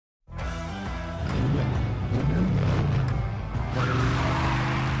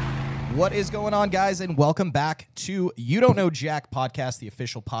What is going on, guys, and welcome back to You Don't Know Jack podcast, the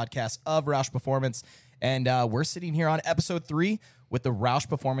official podcast of Roush Performance. And we're sitting here on episode 3 with the Roush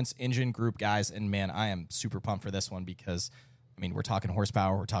Performance Engine group, guys. And, man, I am super pumped for this one because, I mean, we're talking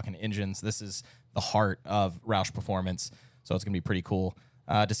horsepower, we're talking engines. This is the heart of Roush Performance, so it's going to be pretty cool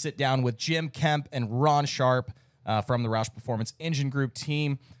to sit down with Jim Kemp and Ron Sharp from the Roush Performance Engine group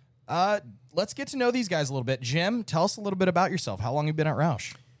team. Let's get to know these guys a little bit. Jim, tell us a little bit about yourself. How long have you been at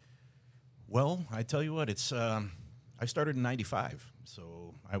Roush? Well, I tell you what, it's I started in '95,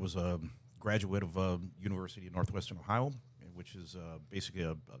 so I was a graduate of University of Northwestern Ohio, which is basically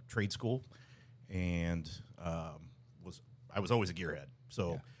a trade school, and I was always a gearhead.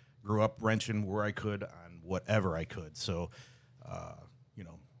 So grew up wrenching where I could on whatever I could. So,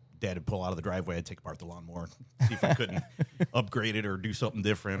 Dad would pull out of the driveway, I'd take apart the lawnmower, see if I couldn't upgrade it or do something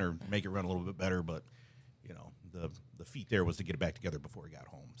different or make it run a little bit better. But the feat there was to get it back together before he got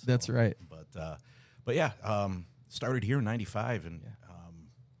home. So, That's right. But yeah, started here in '95, and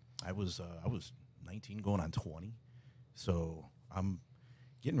I was 19 going on 20, so I'm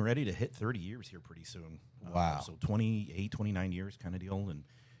getting ready to hit 30 years here pretty soon. Wow. So 28, 29 years kind of deal, and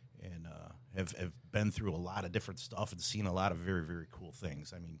have been through a lot of different stuff and seen a lot of very, very cool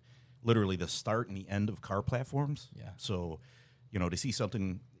things. I mean, literally the start and the end of car platforms. Yeah. So, to see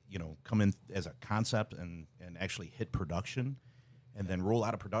something, come in as a concept and actually hit production and then roll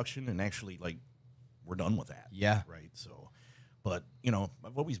out of production and actually, we're done with that. Yeah. Right. So, but,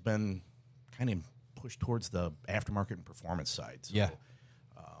 I've always been kind of pushed towards the aftermarket and performance side. So,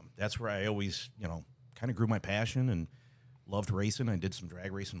 that's where I always, kind of grew my passion and loved racing. I did some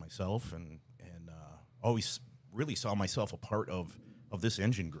drag racing myself and always really saw myself a part of this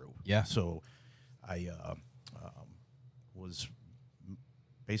engine group. Yeah. So I was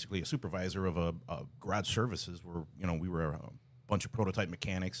basically a supervisor of a garage services where, we were a bunch of prototype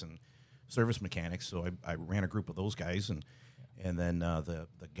mechanics and service mechanics. So I ran a group of those guys, and then the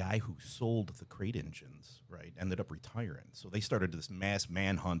guy who sold the crate engines, right, ended up retiring. So they started this mass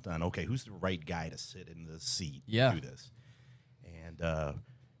manhunt on, okay, who's the right guy to sit in the seat to do this? And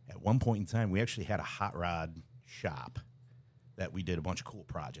at one point in time, we actually had a hot rod shop that we did a bunch of cool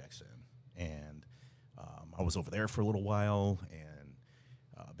projects in. And I was over there for a little while, and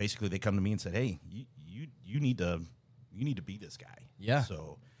basically they come to me and said, hey, you need to be this guy. Yeah.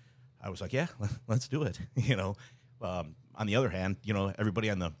 So I was like, yeah, let's do it. On the other hand, everybody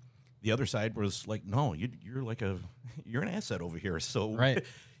on the other side was like, no, you're an asset over here. So, right.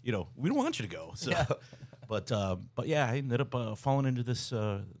 We don't want you to go. So, but I ended up falling into this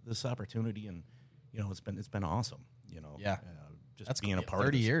opportunity, and it's been awesome. Just that's being cool. a part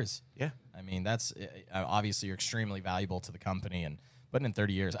 30 of this. years. Yeah. I mean, that's obviously you're extremely valuable to the company, but in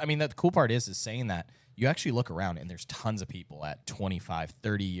 30 years, I mean, the cool part is saying that you actually look around and there's tons of people at 25,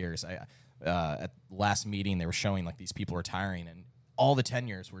 30 years. At last meeting, they were showing these people retiring, and all the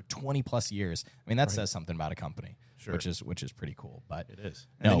tenures were 20 plus years. I mean, that says something about a company, sure. which is pretty cool. But it is.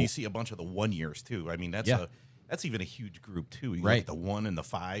 And then you see a bunch of the 1 years too. I mean, that's even a huge group too. You look at the 1 and the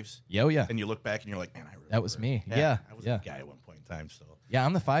 5s. Yeah, yeah. And you look back and you're like, man, I really that was me. Yeah, I was a guy at one point in time. So yeah,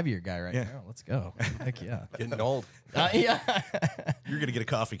 I'm the 5-year guy right now. Let's go. Heck yeah. Getting old. Yeah. You're gonna get a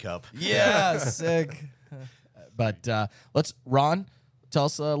coffee cup. Yeah, sick. But Ron, tell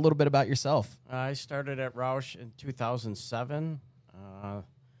us a little bit about yourself. I started at Roush in 2007.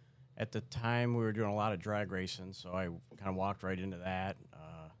 At the time, we were doing a lot of drag racing, so I kind of walked right into that,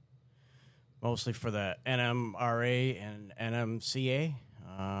 mostly for the NMRA and NMCA.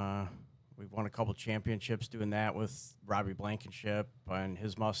 We've won a couple championships doing that with Robbie Blankenship and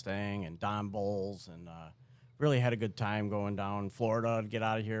his Mustang and Don Bowles, and really had a good time going down Florida to get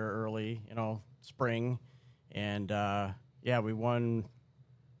out of here early, spring. And, we won.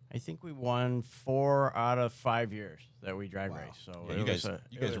 I think we won 4 out of 5 years that we drag raced. So you guys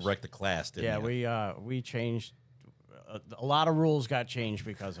wrecked the class, didn't you? Yeah, we changed. A lot of rules got changed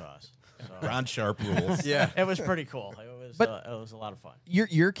because of us. So. Ron Sharp rules. Yeah, it was pretty cool. It was a lot of fun.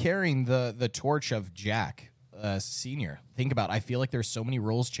 You're carrying the torch of Jack Senior. Think about it. I feel like there's so many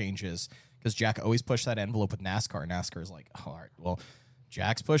rules changes because Jack always pushed that envelope with NASCAR. NASCAR is like, all right, well,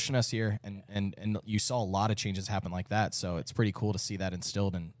 Jack's pushing us here, and you saw a lot of changes happen like that. So it's pretty cool to see that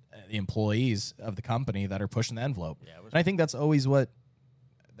instilled in the employees of the company that are pushing the envelope. Yeah, and I think that's always what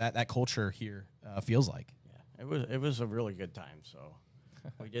that culture here feels like. Yeah, it was a really good time. So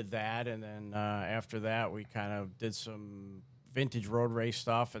we did that, and then after that, we kind of did some vintage road race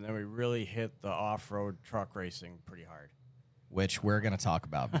stuff, and then we really hit the off-road truck racing pretty hard. Which we're going to talk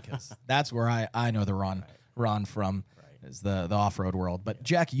about because that's where I know the Ron from is the off-road world. But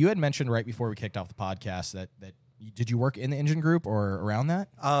Jack, you had mentioned right before we kicked off the podcast that did you work in the engine group or around that?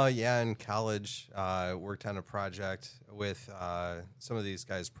 Yeah, in college, worked on a project with some of these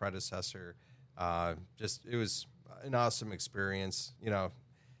guys' predecessor. It was an awesome experience. You know,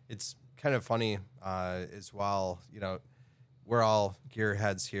 it's kind of funny as well. You know, we're all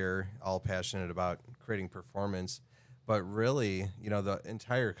gearheads here, all passionate about creating performance, but really, you know, the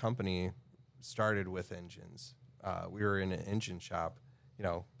entire company started with engines. We were in an engine shop, you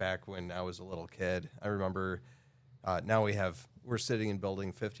know, back when I was a little kid. I remember. Now we're sitting in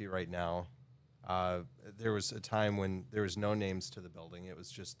building 50 right now. There was a time when there was no names to the building. It was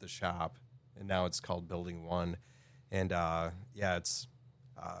just the shop, and now it's called Building 1. And, it's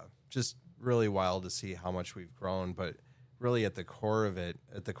just really wild to see how much we've grown. But really at the core of it,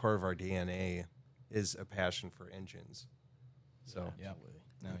 at the core of our DNA, is a passion for engines. So Yeah,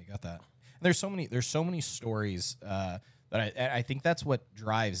 no, you got that. And there's so many stories that I think that's what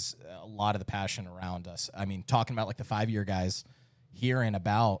drives a lot of the passion around us. I mean, talking about like the 5-year guys here and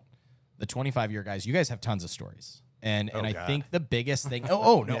about the 25-year guys, you guys have tons of stories. And I think the biggest thing,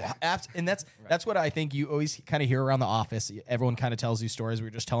 and that's what I think you always kind of hear around the office. Everyone kind of tells you stories. We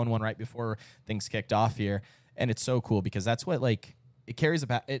were just telling one right before things kicked off here, and it's so cool because that's what like it carries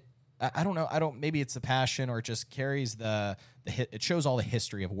I don't know. Maybe it's the passion or it just carries it shows all the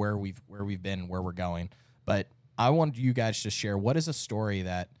history of where we've been, where we're going. But I want you guys to share what is a story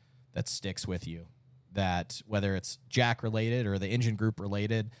that sticks with you, that whether it's Jack related or the engine group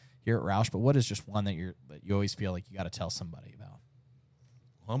related here at Roush, but what is just one that you always feel like you got to tell somebody about?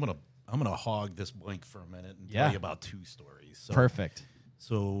 Well, I'm gonna hog this blank for a minute and tell you about 2 stories. So, Perfect.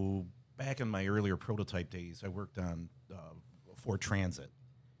 So back in my earlier prototype days, I worked on Ford Transit.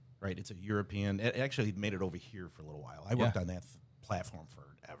 Right, it's a European. It actually made it over here for a little while. I worked on that platform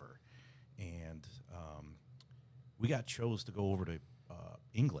forever, and we got chose to go over to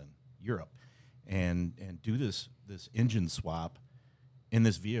England, Europe, and do this engine swap in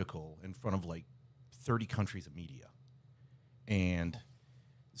this vehicle in front of like 30 countries of media, and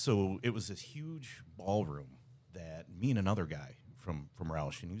so it was this huge ballroom that me and another guy from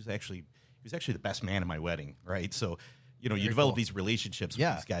Roush, and he was actually the best man at my wedding, right? So. You know, you develop these relationships with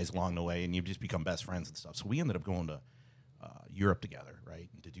these guys along the way, and you just become best friends and stuff. So we ended up going to Europe together, right,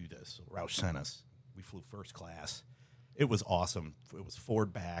 to do this. So Roush sent us. We flew first class. It was awesome. It was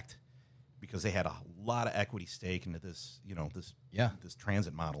Ford-backed because they had a lot of equity stake into this, you know, this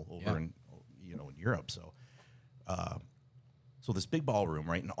transit model over in Europe. So, so this big ballroom,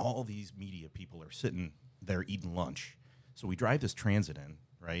 right, and all these media people are sitting there eating lunch. So we drive this transit in,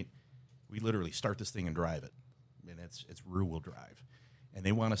 right. We literally start this thing and drive it. And it's rear-wheel drive. And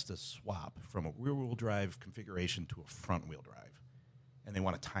they want us to swap from a rear-wheel drive configuration to a front-wheel drive. And they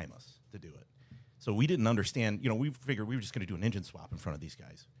want to time us to do it. So we didn't understand. You know, we figured we were just going to do an engine swap in front of these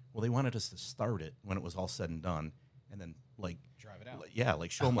guys. Well, they wanted us to start it when it was all said and done, and then, like... drive it out. Yeah,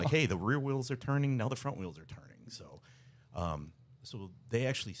 like show them, like, hey, the rear wheels are turning, now the front wheels are turning. So so they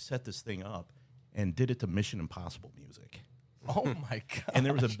actually set this thing up and did it to Mission Impossible music. Oh my god! And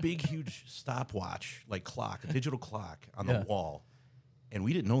there was a big, huge stopwatch, like clock, a digital clock on the wall, and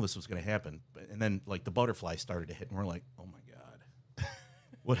we didn't know this was going to happen. And then, like, the butterflies started to hit, and we're like, "Oh my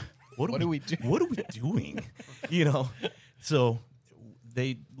god, what do we do? What are we doing?" You know. So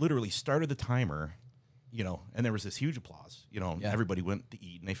they literally started the timer, you know, and there was this huge applause. You know, everybody went to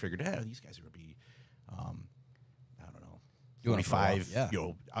eat, and they figured, these guys are going to be, I don't know, 25, you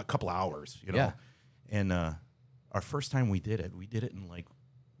know, a couple hours, you know, and. Our first time we did it in like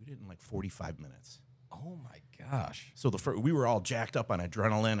 45 minutes. Oh my gosh! So we were all jacked up on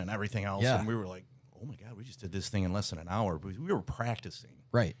adrenaline and everything else, and we were like, "Oh my god, we just did this thing in less than an hour." But we were practicing,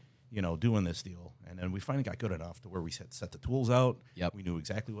 right? You know, doing this deal, and then we finally got good enough to where we set the tools out. Yep. We knew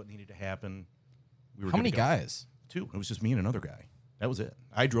exactly what needed to happen. We were How many guys? 2. It was just me and another guy. That was it.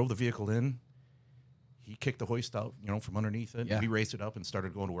 I drove the vehicle in. He kicked the hoist out, you know, from underneath it. We raised it up and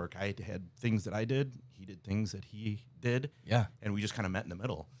started going to work. I had things that I did. He did things that he did. Yeah. And we just kind of met in the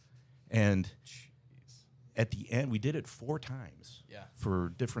middle. And at the end, we did it 4 times for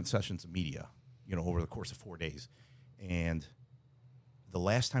different sessions of media, you know, over the course of 4 days. And the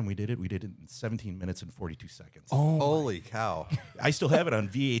last time we did it in 17 minutes and 42 seconds. Oh, holy cow. I still have it on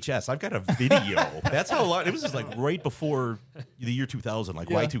VHS. I've got a video. That's how long. It was just like right before the year 2000, like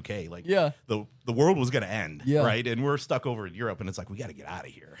Y2K. Like the world was going to end, right? And we're stuck over in Europe, and it's like, we got to get out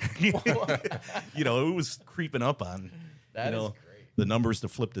of here. You know, it was creeping up on, that you know, is great. The numbers to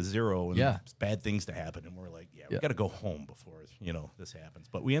flip to 0 and bad things to happen. And we're like, we got to go home before, you know, this happens.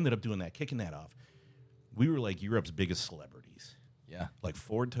 But we ended up doing that, kicking that off. We were like Europe's biggest celebrities. Yeah. Like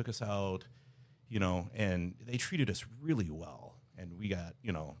Ford took us out, you know, and they treated us really well. and we got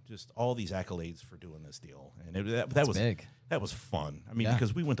just all these accolades for doing this deal, and that was big. That was fun. I mean, Yeah.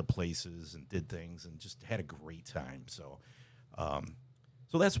 because we went to places and did things and just had a great time. So,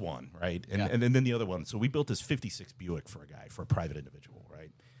 so that's one, right? And then the other one. So we built this '56 Buick for a private individual,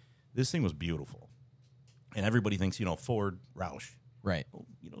 right? This thing was beautiful, and everybody thinks Ford Roush. Right. Well,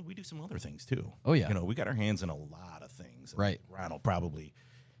 we do some other things too. Oh, yeah. We got our hands in a lot of things. Right. Ron will probably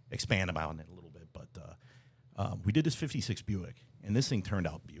expand about it a little bit, but we did this '56 Buick, and this thing turned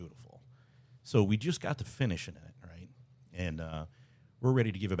out beautiful. So we just got to finishing it, right? And we're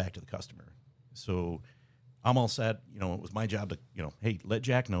ready to give it back to the customer. So I'm all set. It was my job to, hey, let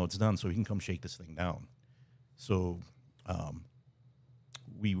Jack know it's done so he can come shake this thing down. So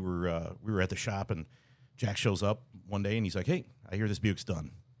we were at the shop, and Jack shows up one day, and he's like, hey, I hear this Buick's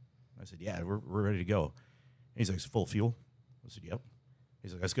done. I said, yeah, we're ready to go. And he's like, it's full fuel? I said, yep.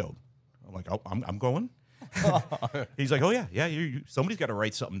 He's like, let's go. I'm like, oh, I'm going? He's like, oh, yeah, somebody's got to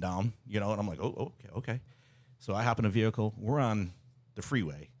write something down, and I'm like, oh, okay. So I hop in a vehicle. We're on the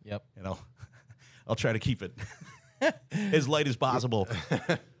freeway. Yep. I'll try to keep it as light as possible.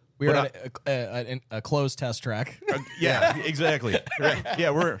 We were at a closed test track. Yeah, exactly. Right.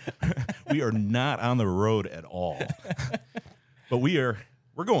 Yeah, we are not on the road at all. But we're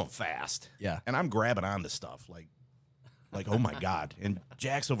going fast. Yeah. And I'm grabbing onto stuff like oh my God. And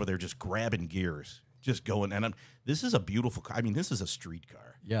Jack's over there just grabbing gears, just going. And this is a beautiful car. I mean, this is a street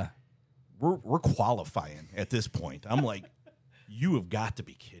car. Yeah. We're qualifying at this point. I'm like, you have got to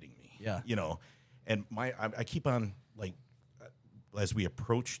be kidding me. Yeah. And I keep on as we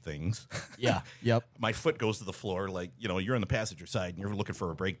approach things. Yeah. Yep. My foot goes to the floor, you're on the passenger side and you're looking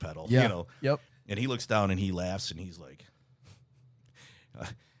for a brake pedal. Yeah. Yep. And he looks down and he laughs and he's like,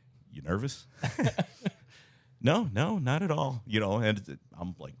 you nervous? No, not at all. And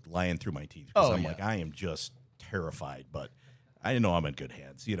I'm like lying through my teeth because I'm like, I am just terrified, but I know I'm in good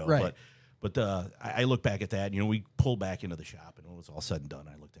hands, Right. But I look back at that, we pulled back into the shop, and when it was all said and done,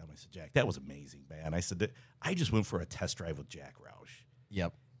 I looked down and I said, Jack, that was amazing, man. I said, I just went for a test drive with Jack Roush.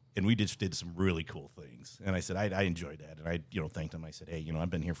 Yep. And we just did some really cool things. And I said, I enjoyed that. And I, thanked him. I said, hey, I've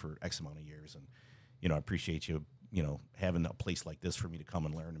been here for X amount of years, and, I appreciate you, having a place like this for me to come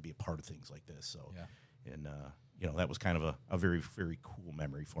and learn and be a part of things like this. So, and, that was kind of a very, very cool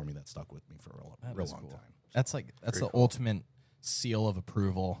memory for me that stuck with me for a real long time. That's the ultimate seal of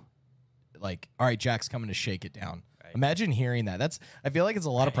approval. Like, all right, Jack's coming to shake it down. Right. Imagine hearing that. I feel like it's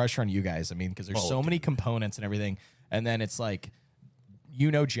a lot of pressure on you guys. I mean, because there's so many components and everything. And then it's like,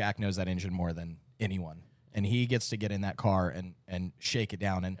 Jack knows that engine more than anyone. And he gets to get in that car and shake it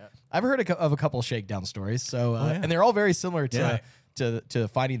down. And I've heard of a couple of shakedown stories. So, and they're all very similar to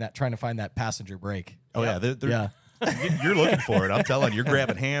trying to find that passenger brake. Oh, yeah. You're looking for it. I'm telling you, you're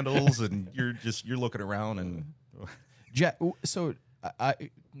grabbing handles and you're looking around and. Jack, so I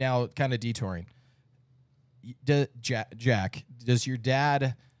now kind of detouring. Jack, does your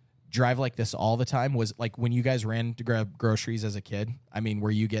dad drive like this all the time? Was like when you guys ran to grab groceries as a kid? I mean,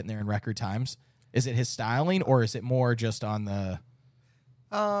 were you getting there in record times? Is it his styling, or is it more just on the?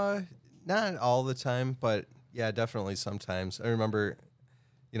 Not all the time, but yeah, definitely sometimes. I remember,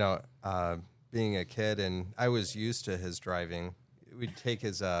 being a kid, and I was used to his driving. We'd take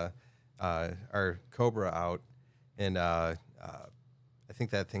his our Cobra out, and I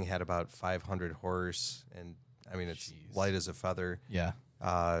think that thing had about 500 horse, and I mean it's light as a feather. Yeah.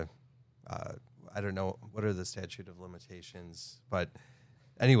 I don't know what are the statute of limitations, but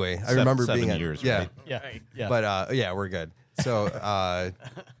anyway, I remember 7 being years. Yeah. Right? Yeah. But we're good. So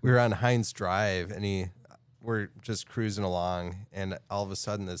we were on Heinz Drive, and we're just cruising along, and all of a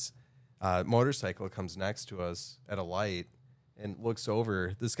sudden this motorcycle comes next to us at a light and looks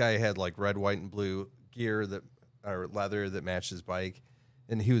over. This guy had like red, white, and blue gear or leather that matched his bike,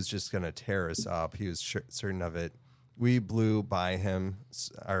 and he was just gonna tear us up. He was certain of it. We blew by him,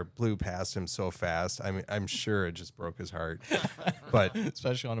 or blew past him so fast. I mean, I'm sure it just broke his heart. But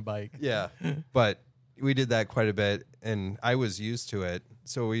especially on a bike. Yeah, but we did that quite a bit, and I was used to it.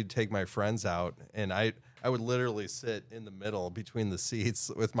 So we'd take my friends out, and I would literally sit in the middle between the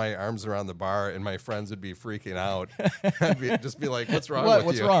seats with my arms around the bar, and my friends would be freaking out. I'd just be like, "What's wrong with you?"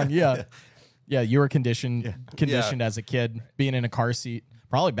 What's wrong? Yeah. Yeah, you were conditioned as a kid, being in a car seat.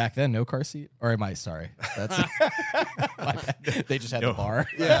 Probably back then, no car seat. Or am I sorry? That's they just had the bar.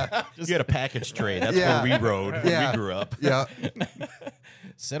 Yeah, you had a package tray. That's where we rode when we grew up. Yeah.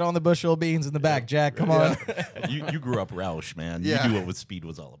 Sit on the bushel of beans in the back, Jack. Come on. You grew up Roush, man. Yeah. You knew what speed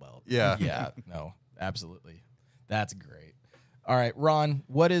was all about. Yeah. Yeah. No, absolutely. That's great. All right, Ron.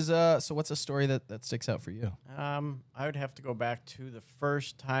 What's a story that sticks out for you? I would have to go back to the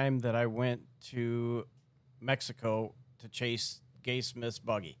first time that I went to Mexico to chase Gay Smith's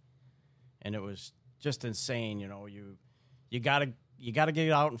buggy, and it was just insane. You know, you gotta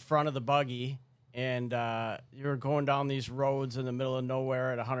get out in front of the buggy, and you're going down these roads in the middle of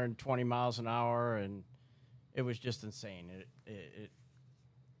nowhere at 120 miles an hour, and it was just insane. It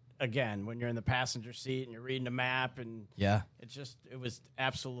again, when you're in the passenger seat and you're reading the map, and it was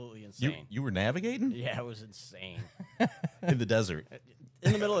absolutely insane. You were navigating? Yeah, it was insane. In the desert.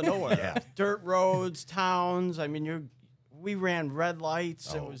 In the middle of nowhere. Dirt roads, towns. I mean, we ran red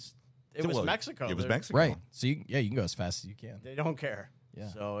lights. Oh. It was Mexico. It was Mexico. Right. So you can go as fast as you can. They don't care. Yeah.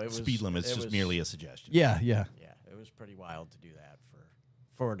 So it was Speed limit's just merely a suggestion. Yeah. Yeah, it was pretty wild to do that for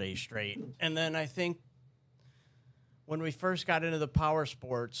 4 days straight. And then I think when we first got into the power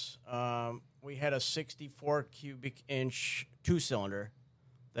sports, we had a 64 cubic inch 2-cylinder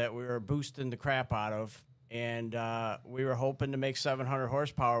that we were boosting the crap out of. And we were hoping to make 700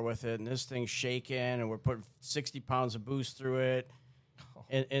 horsepower with it. And this thing's shaking, and we're putting 60 pounds of boost through it.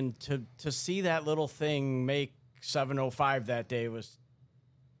 And to see that little thing make 705 that day was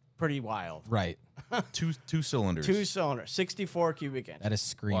pretty wild. Right. Two cylinders. 2-cylinder, 64 cubic inch. That is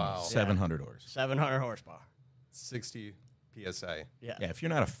screaming. Wow. 700 horse. 700 horsepower. 60 psi. Yeah. Yeah, if you're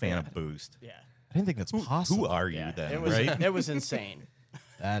not a fan of boost, Yeah. I didn't think that's possible. who are you Yeah. then, It was right? it was insane.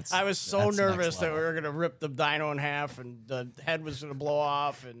 I was so nervous that we were going to rip the dyno in half and the head was going to blow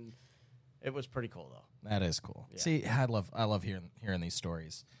off, and it was pretty cool though. That is cool. Yeah. See, I love hearing these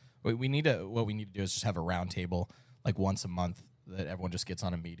stories. What we need to do is just have a round table like once a month that everyone just gets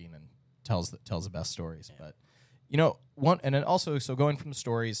on a meeting and tells the best stories. Yeah. But you know, and then also, so going from the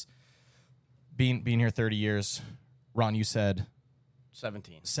stories, being here 30 years, Ron, you said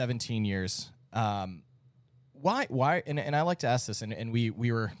 17 years. Why? And I like to ask this, and we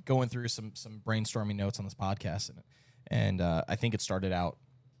were going through some brainstorming notes on this podcast, and I think it started out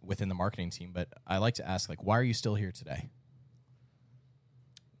within the marketing team, but I like to ask, like, why are you still here today?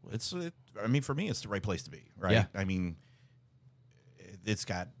 I mean, for me, it's the right place to be, right? Yeah. I mean, it's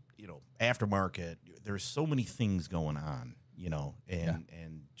got, aftermarket. There's so many things going on,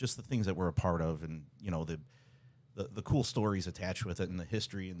 and just the things that we're a part of, and, the cool stories attached with it, and the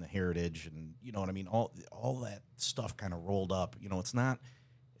history and the heritage, and you know what I mean? All that stuff kind of rolled up. It's not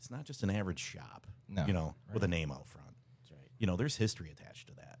just an average shop, with a name out front. That's right. There's history attached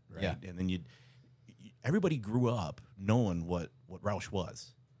to that, right? Yeah. And then everybody grew up knowing what Roush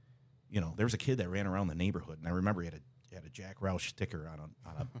was. There was a kid that ran around the neighborhood, and I remember he had a Jack Roush sticker on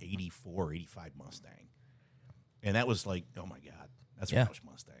a 84, 85 Mustang. And that was like, oh my God, that's a Roush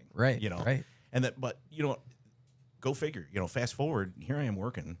Mustang. Right. Right. And but go figure, fast forward, here I am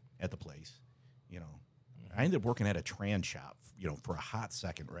working at the place. I ended up working at a trans shop, for a hot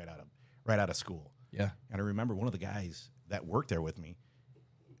second right out of school. Yeah. And I remember one of the guys that worked there with me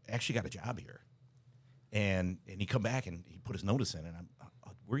actually got a job here. And he come back and he put his notice in, and I'm,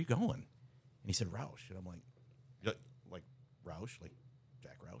 where are you going? And he said, Roush. And I'm like Roush, like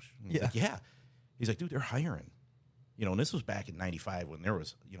Jack Roush? And he's like, yeah. He's like, dude, they're hiring. And this was back in 95 when there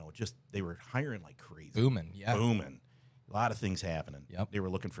was, they were hiring like crazy. Booming. A lot of things happening. Yep. They were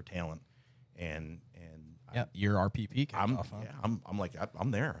looking for talent. And your RPP kicked I'm off, huh? I'm like, I'm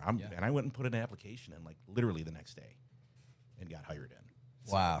there. And I went and put an application in like literally the next day and got hired in.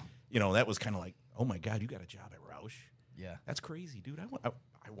 So, Wow. That was kind of like, oh my God, you got a job at Roush. Yeah. That's crazy, dude.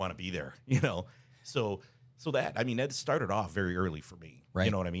 I want to be there, So that started off very early for me. Right.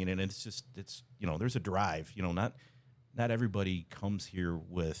 You know what I mean? And it's there's a drive, not everybody comes here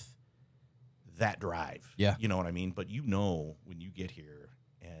with that drive. Yeah. You know what I mean? But when you get here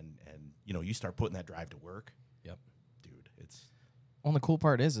and you start putting that drive to work. Yep. Dude, it's Well, and the cool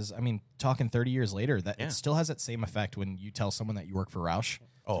part is talking 30 years later, that it still has that same effect when you tell someone that you work for Roush.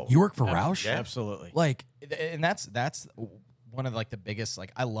 Oh, you work for Roush? Yeah. Absolutely. Like, and that's one of like the biggest,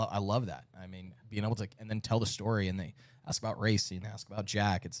 like, I love that. I mean, being able to, and then tell the story, and they ask about racing, ask about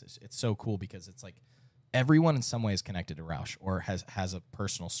Jack. It's so cool because it's like everyone in some way is connected to Roush or has a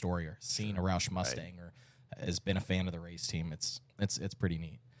personal story or seen a Roush Mustang or has been a fan of the race team. It's pretty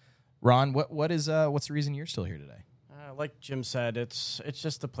neat. Ron, what's the reason you're still here today? Like Jim said, it's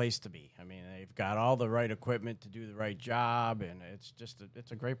just the place to be. I mean, they've got all the right equipment to do the right job, and it's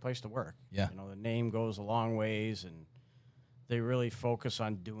a great place to work. Yeah. The name goes a long ways, and they really focus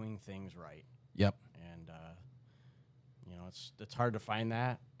on doing things right. Yep. And it's hard to find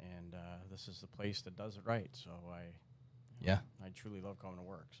that, and this is the place that does it right. So I truly love coming to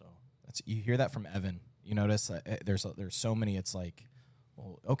work. So you hear that from Evan. You notice there's so many. It's like,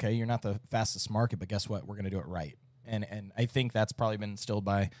 well, okay, you're not the fastest market, but guess what? We're going to do it right. And I think that's probably been instilled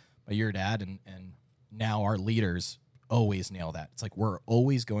by your dad, and now our leaders always nail that. It's like we're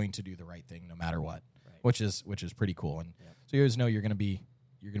always going to do the right thing no matter what. right. which is pretty cool. And so you always know you're gonna be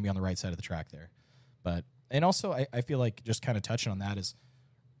on the right side of the track there. But and also I feel like just kind of touching on that is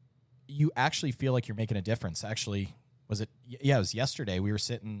you actually feel like you're making a difference. Actually, it was yesterday we were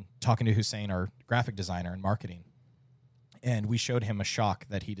sitting talking to Hussein, our graphic designer and marketing, and we showed him a shock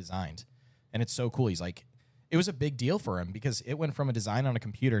that he designed, and it's so cool. He's like, it was a big deal for him because it went from a design on a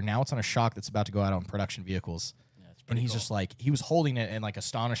computer, now it's on a shock that's about to go out on production vehicles. And he's just like, he was holding it in like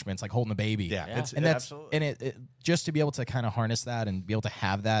astonishment. It's like holding a baby. Yeah. And that's absolutely. And it just to be able to kind of harness that and be able to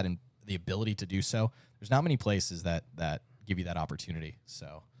have that and the ability to do so, there's not many places that give you that opportunity.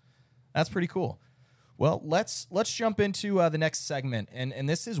 So that's pretty cool. Well, let's jump into the next segment. And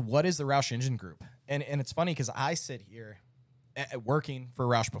this is, what is the Roush Engine Group? And it's funny because I sit here working for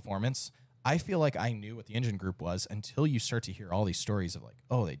Roush Performance. I feel like I knew what the engine group was until you start to hear all these stories of like,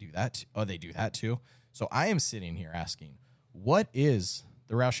 oh, they do that. Oh, they do that too. So I am sitting here asking, what is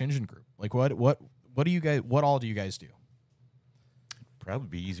the Roush Engine Group? Like, what do you guys? What all do you guys do? Probably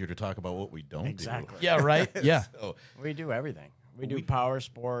be easier to talk about what we don't do. Yeah, right. Yeah. So, we do everything. We do power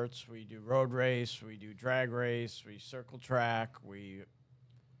sports. We do road race. We do drag race. We circle track. We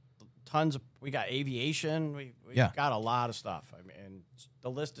got aviation. We got a lot of stuff. I mean, and the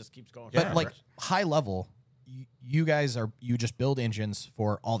list just keeps going. But like high level, you guys you just build engines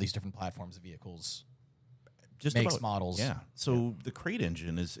for all these different platforms of vehicles. Just makes models. Yeah. So the crate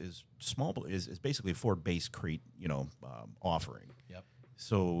engine is basically a Ford-based crate, offering. Yep.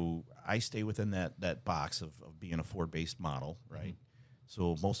 So I stay within that box of being a Ford-based model, right?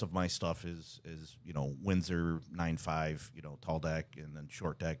 So most of my stuff is Windsor 9.5, tall deck, and then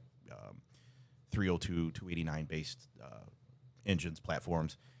short deck 302, 289 based engines,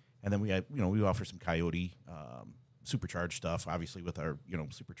 platforms. And then we have, we offer some Coyote supercharged stuff, obviously with our,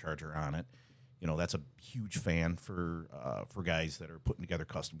 supercharger on it. That's a huge fan for guys that are putting together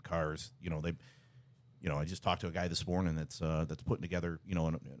custom cars. I just talked to a guy this morning that's putting together,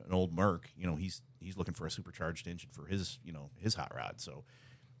 an old Merc. He's looking for a supercharged engine for his hot rod. So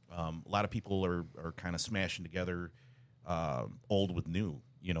a lot of people are kind of smashing together old with new.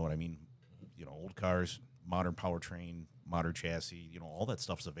 You know what I mean? Old cars, modern powertrain, modern chassis. All that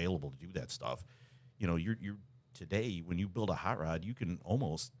stuff's available to do that stuff. You're today when you build a hot rod, you can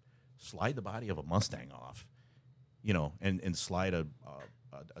almost slide the body of a Mustang off, and slide a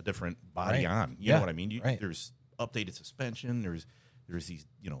different body on. You know what I mean? There's updated suspension. There's these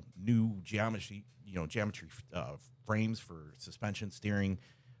new geometry frames for suspension, steering,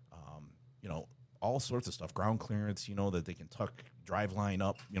 all sorts of stuff. Ground clearance, that they can tuck drive line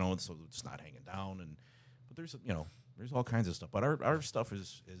up, so it's not hanging down. But there's all kinds of stuff. But our stuff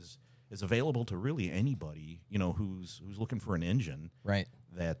is available to really anybody, who's looking for an engine, right?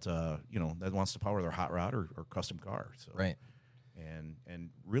 That that wants to power their hot rod or custom car. So, right. And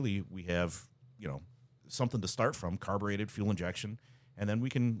really we have something to start from, carbureted fuel injection, and then we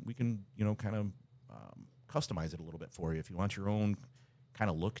can kind of customize it a little bit for you if you want your own kind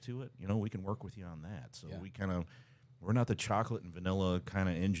of look to it. We can work with you on that. So we're not the chocolate and vanilla kind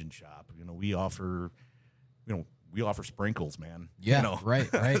of engine shop. We offer sprinkles, man. Yeah,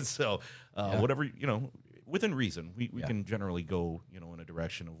 right. So whatever, within reason, we can generally go, in a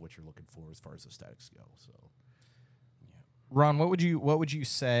direction of what you're looking for as far as aesthetics go. So, Ron, what would you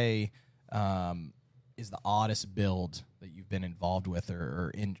say is the oddest build that you've been involved with,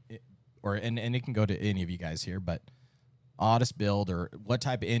 and it can go to any of you guys here, but oddest build or what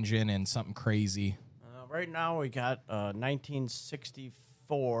type of engine and something crazy? Right now we got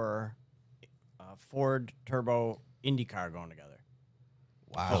 1964 Ford Turbo IndyCar going together.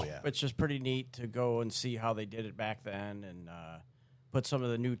 Wow. Oh, yeah. It's just pretty neat to go and see how they did it back then and put some of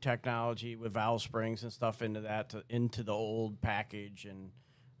the new technology with valve springs and stuff into the old package. And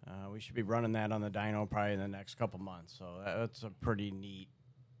we should be running that on the dyno probably in the next couple months. So that's a pretty neat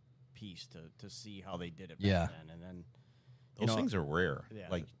piece to see how they did it back then. And then those things are rare. Yeah.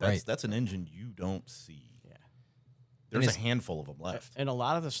 Like that's an engine you don't see. Yeah. There's a handful of them left. And a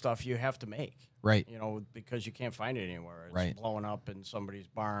lot of the stuff you have to make. Right. Because you can't find it anywhere. It's right. blowing up in somebody's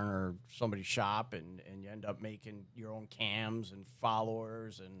barn or somebody's shop, and you end up making your own cams and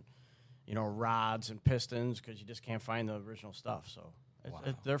followers and, rods and pistons because you just can't find the original stuff. So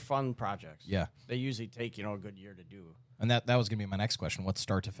they're fun projects. Yeah. They usually take, a good year to do. And that was going to be my next question. What's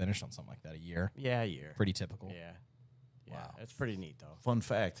start to finish on something like that? A year? Yeah, a year. Pretty typical. Yeah. Yeah. Wow. It's pretty neat, though. Fun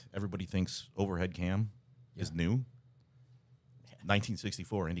fact, everybody thinks overhead cam is new.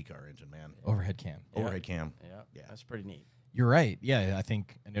 1964 IndyCar engine, man. Overhead cam. Overhead cam. Yeah. That's pretty neat. You're right. Yeah, I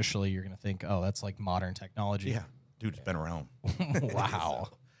think initially you're going to think, oh, that's like modern technology. Yeah. Dude, it's been around. Wow.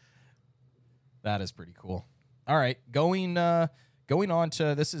 That is pretty cool. All right, going on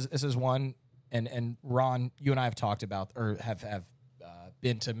to this is one and Ron, you and I have talked about or have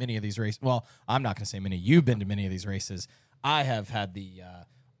been to many of these races. Well, I'm not going to say many. You've been to many of these races. I have had the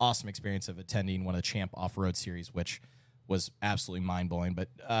awesome experience of attending one of the Champ Off-Road Series, which was absolutely mind-blowing. But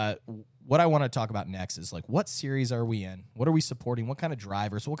what I want to talk about next is, like, what series are we in? What are we supporting? What kind of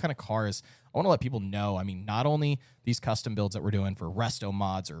drivers? What kind of cars? I want to let people know, I mean, not only these custom builds that we're doing for resto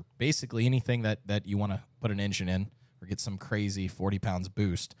mods or basically anything that you want to put an engine in or get some crazy 40 pounds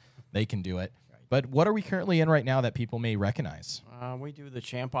boost, they can do it. But what are we currently in right now that people may recognize? We do the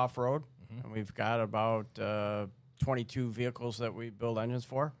Champ Off-Road, and we've got about 22 vehicles that we build engines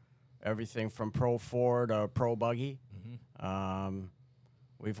for, everything from Pro Ford to Pro Buggy.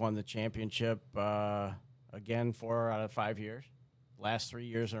 We've won the championship again 4 out of 5 years, last 3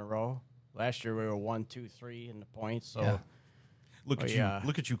 years in a row. Last year we were 1, 2, 3 in the points. So Yeah. Look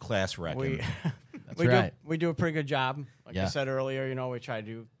at you, class wrecking. We do a pretty good job. Like Yeah. I said earlier, we try to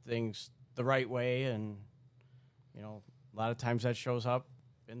do things the right way, and a lot of times that shows up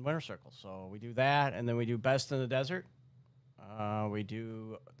in winter circles. So we do that, and then we do Best in the Desert. We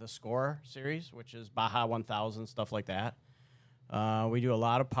do the Score series, which is Baja 1000, stuff like that. We do a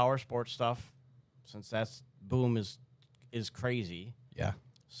lot of power sports stuff, since that's boom is crazy. Yeah.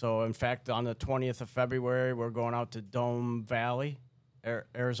 So, in fact, on the 20th of February, we're going out to Dome Valley,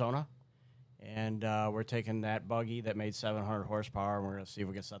 Arizona, and we're taking that buggy that made 700 horsepower, and we're going to see if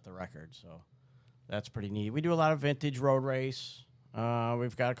we can set the record. So that's pretty neat. We do a lot of vintage road race.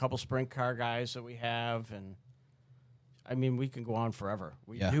 We've got a couple sprint car guys that we have, and, I mean, we can go on forever.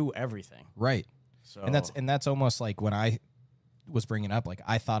 We do everything. Right. So, And that's almost like when I was bringing up, like,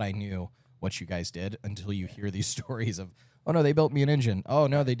 I thought I knew what you guys did until you hear these stories of, oh, no, they built me an engine. Oh,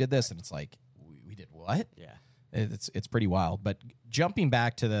 no, they did this. And it's like, we did what? Yeah. It's pretty wild. But jumping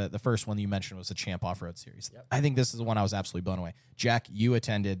back to the first one you mentioned was the Champ Off-Road Series. Yep. I think this is the one I was absolutely blown away. Jack, you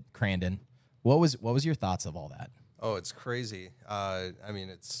attended Crandon. What was your thoughts of all that? Oh, it's crazy. I mean,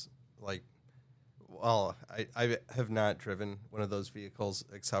 it's like, well, I have not driven one of those vehicles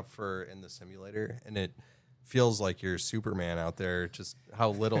except for in the simulator, and it feels like you're Superman out there, just how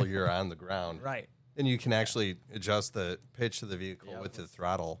little you're on the ground. Right. And you can actually adjust the pitch of the vehicle with the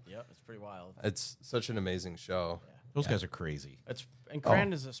throttle. Yep, it's pretty wild. It's such an amazing show. Those guys are crazy. And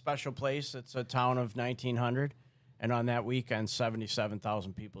Crandon is a special place. It's a town of 1,900, and on that weekend,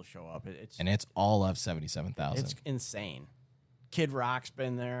 77,000 people show up. It's all of 77,000. It's insane. Kid Rock's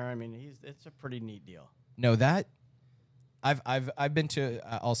been there. I mean, it's a pretty neat deal. No, that I've been to.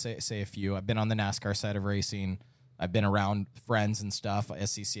 I'll say a few. I've been on the NASCAR side of racing. I've been around friends and stuff,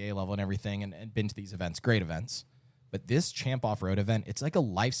 SCCA level and everything, and been to these events, great events. But this Champ Off-Road event, it's like a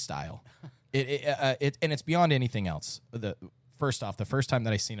lifestyle. And it's beyond anything else. The first time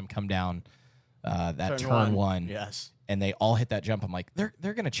that I seen him come down that turn one, yes, and they all hit that jump, I'm like,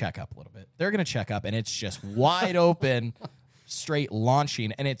 they're gonna check up a little bit. They're gonna check up, and it's just wide open, straight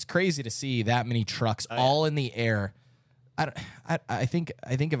launching, and it's crazy to see that many trucks all in the air. I think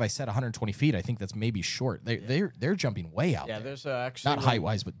if I said 120 feet, I think that's maybe short. They're jumping way out there. Yeah, there's actually not height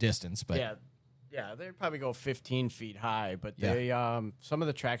wise, but distance. But yeah, they probably go 15 feet high. But they some of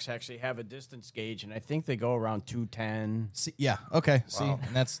the tracks actually have a distance gauge, and I think they go around 210. See, okay. Wow. See,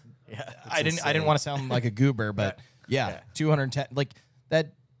 and that's I didn't insane. want to sound like a goober, but 210. Like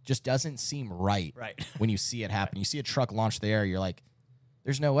that just doesn't seem right. Right. When you see it happen, you see a truck launch the air, you're like,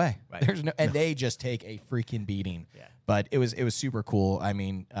 there's no way. Right. There's no, and they just take a freaking beating. Yeah. But it was super cool. I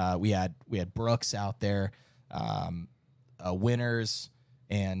mean, we had Brooks out there, Winners,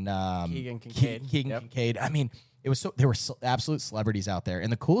 and Keegan Kincaid. Kincaid. I mean, it was there were absolute celebrities out there.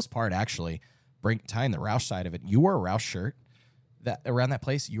 And the coolest part, actually, tying the Roush side of it, you wore a Roush shirt that around that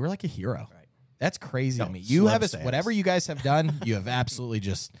place. You were like a hero. Right. That's crazy to me. You have status. whatever you guys have done. You have absolutely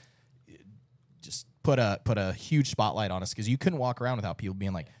just put a huge spotlight on us, because you couldn't walk around without people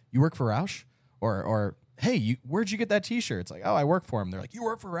being like, "You work for Roush," or "Hey, where'd you get that T-shirt?" It's like, "Oh, I work for him." They're like, "You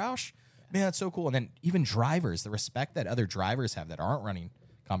work for Roush?" Man, that's so cool. And then even drivers, the respect that other drivers have that aren't running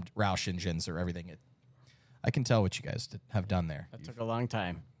Roush engines or everything. I can tell what you guys have done there. That took a long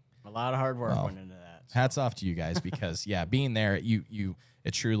time. A lot of hard work went into that. So. Hats off to you guys, because being there,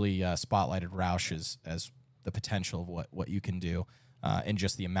 it truly spotlighted Roush as the potential of what you can do, and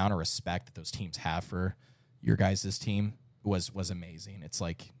just the amount of respect that those teams have for your guys' team was amazing. It's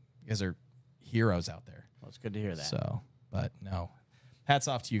like you guys are heroes out there. Well, it's good to hear that. So, but no, hats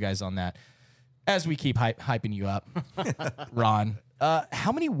off to you guys on that. As we keep hyping you up, Ron,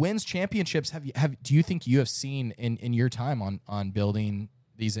 how many wins, championships do you think you have seen in your time on building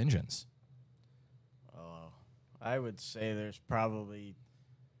these engines? Oh, I would say there's probably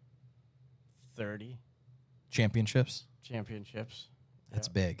 30 championships. championships. That's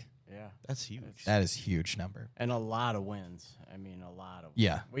big. Yeah. That's huge. That is a huge number. And a lot of wins. I mean, a lot of.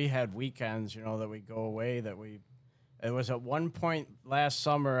 Yeah. We had weekends, that we go away it was at one point last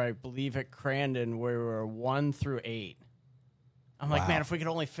summer, I believe at Crandon, where we were 1 through 8. I'm like, man, if we could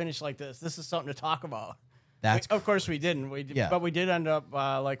only finish like this is something to talk about. Of course we didn't. But we did end up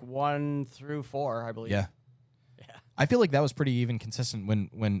like 1 through 4, I believe. Yeah. Yeah. I feel like that was pretty even consistent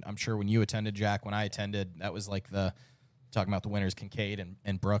when I'm sure when you attended, Jack, when I attended, that was like talking about the winners, Kincaid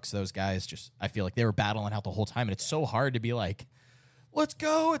and Brooks, those guys I feel like they were battling out the whole time. And it's so hard to be like, let's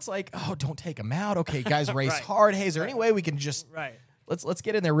go. It's like, oh, don't take them out. Okay, guys, race hard. Hey, is there any way we can just let's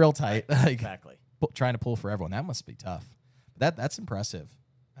get in there real tight? Like, exactly. Trying to pull for everyone. That must be tough. That's impressive.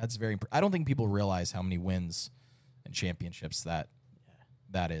 That's very. I don't think people realize how many wins and championships that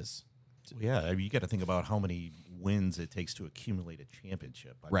is. Yeah, I mean, you got to think about how many wins it takes to accumulate a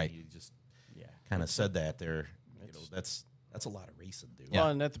championship. I Right. mean, you just kind of said that there. That's a lot of racing, dude. Well,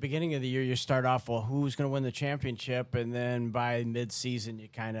 and at the beginning of the year, you start off, well, who's going to win the championship? And then by mid-season, you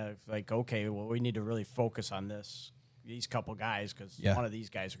kind of like, okay, well, we need to really focus on these couple guys because one of these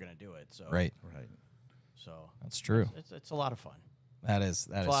guys are going to do it. So Right. So that's true. It's a lot of fun. That is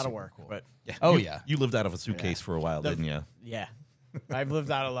a lot of work, cool. But You lived out of a suitcase for a while, didn't you? Yeah. I've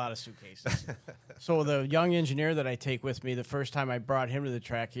lived out a lot of suitcases. So the young engineer that I take with me, the first time I brought him to the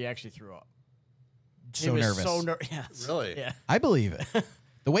track, he actually threw up. So nervous. Yes. Really? Yeah. I believe it.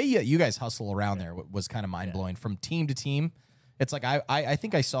 The way you guys hustle around there was kind of mind blowing from team to team. It's like I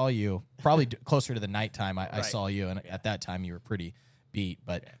think I saw you probably closer to the nighttime. I saw you, and at that time you were pretty beat.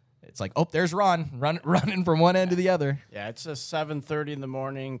 But it's like, oh, there's Ron running from one end to the other. Yeah, it's a 7:30 in the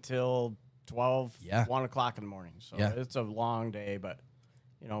morning till 12, 1 o'clock in the morning. So it's a long day, but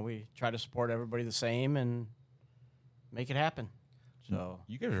we try to support everybody the same and make it happen. So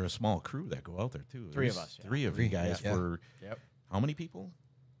you guys are a small crew that go out there too. 3 of us. 3 of you guys for how many people?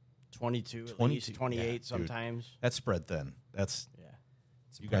 22, at least 28 sometimes. Dude, that's spread thin. That's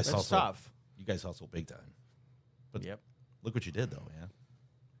you guys that's hustle. Tough. You guys hustle big time. But look what you did though, man.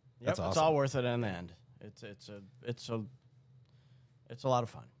 That's awesome. It's all worth it in the end. It's a lot of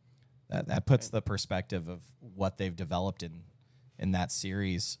fun. That puts the perspective of what they've developed in that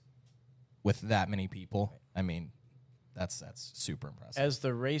series with that many people. I mean, that's super impressive. As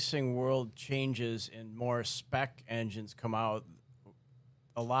the racing world changes and more spec engines come out,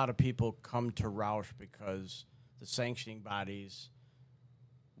 a lot of people come to Roush because the sanctioning bodies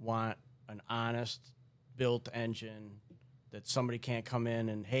want an honest built engine that somebody can't come in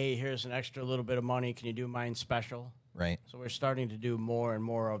and, hey, here's an extra little bit of money. Can you do mine special? Right. So we're starting to do more and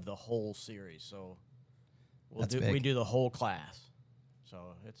more of the whole series. So we do the whole class.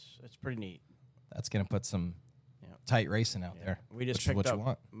 So it's pretty neat. That's going to put some tight racing out there. We just picked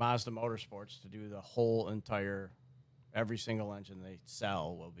up Mazda Motorsports to do the whole entire, every single engine they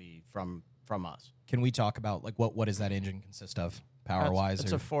sell will be from us. Can we talk about like what does that engine consist of power wise?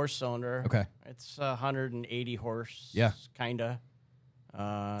 It's a 4-cylinder. Okay. It's 180 horse. Yeah. Kinda.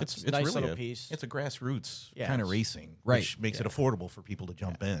 It's a nice really little piece. It's a grassroots kind of racing, right? Which makes it affordable for people to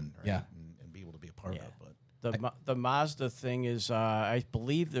jump in, right? And be able to be a part of. But the Mazda thing is, I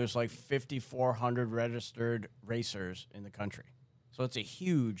believe there's like 5,400 registered racers in the country, so it's a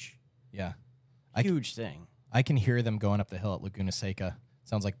huge, huge thing. I can hear them going up the hill at Laguna Seca.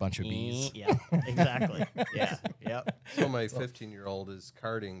 Sounds like a bunch of bees. Yeah, exactly. Yep. So my 15-year-old is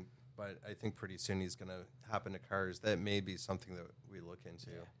karting, but I think pretty soon he's going to hop into cars. That may be something that we look into,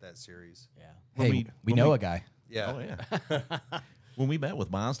 that series. Yeah. Hey, we know a guy. Yeah. Oh, yeah. When we met with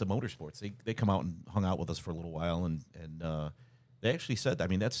Mazda Motorsports, they come out and hung out with us for a little while, and they actually said, I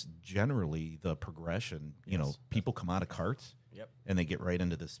mean, that's generally the progression. You know, people come out of karts, and they get right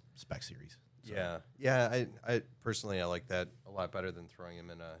into this spec series. So. Yeah. I personally, I like that a lot better than throwing him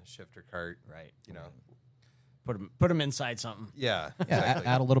in a shifter cart. Right. You know, put him inside something. Yeah. Yeah. Exactly.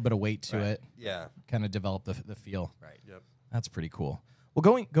 Add a little bit of weight to it. Yeah. Kind of develop the feel. Right. Yep. That's pretty cool.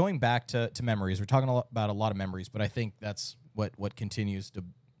 Well, going back to memories, we're talking about a lot of memories, but I think that's what continues to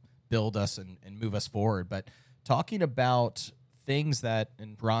build us and move us forward. But talking about things that,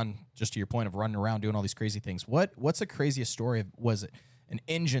 and Ron, just to your point of running around doing all these crazy things, what's the craziest story? Was it an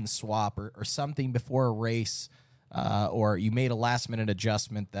engine swap or something before a race, or you made a last minute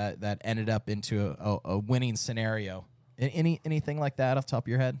adjustment that ended up into a winning scenario? Anything like that off the top of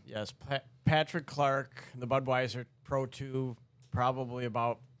your head? Yes, Patrick Clark, the Budweiser Pro 2, probably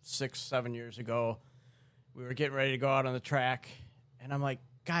about 6-7 years ago. We were getting ready to go out on the track, and I'm like,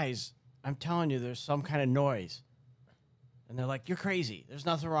 guys, I'm telling you, there's some kind of noise. And they're like, you're crazy. There's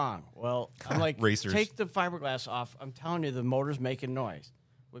nothing wrong. Well, I'm like, Racers. Take the fiberglass off. I'm telling you, the motor's making noise.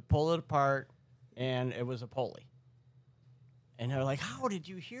 We pulled it apart, and it was a pulley. And they're like, how did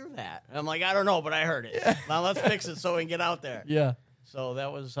you hear that? And I'm like, I don't know, but I heard it. Now let's fix it so we can get out there. Yeah. So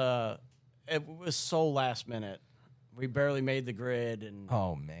that was, it was so last minute. We barely made the grid, and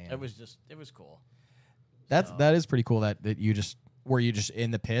Oh man, it was cool. that is pretty cool. That you just were you just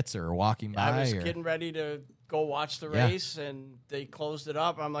in the pits or walking by? I was or? getting ready to go watch the Yeah. race, and they closed it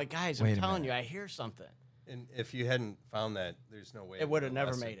up. I'm like, guys, Wait I'm a telling minute. you, I hear something. And if you hadn't found that, there's no way It would have would've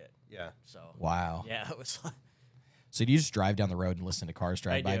never lessened. made it. Yeah. So Wow. yeah, it was. So do you just drive down the road and listen to cars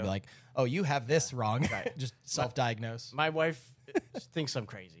drive I by and do. be like, oh, you have this wrong? Right. Just self-diagnose. My wife thinks I'm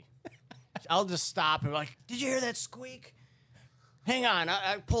crazy. I'll just stop and be like, did you hear that squeak? Hang on.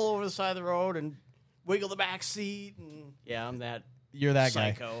 I pull over the side of the road and wiggle the back seat. And yeah, I'm that You're that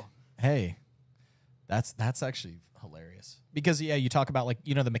psycho. guy. Hey, that's actually hilarious. Because, yeah, you talk about, like,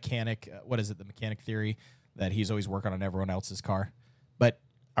 you know, the mechanic, what is it, the mechanic theory that he's always working on everyone else's car. But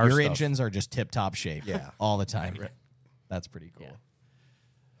Our your stuff. engines are just tip-top shape Yeah. all the time. That's pretty cool. Yeah.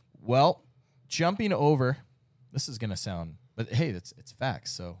 Well, jumping over, this is going to sound, but hey, it's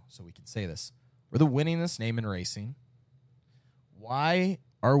facts, so we can say this. We're the winningest name in racing. Why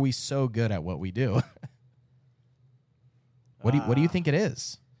are we so good at what we do? What do you think it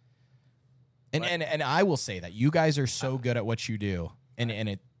is? And I will say that you guys are so good at what you do,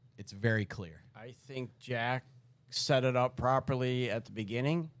 and it's very clear. I think Jack set it up properly at the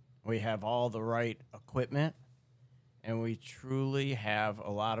beginning. We have all the right equipment, and we truly have a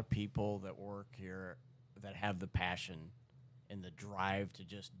lot of people that work here that have the passion and the drive to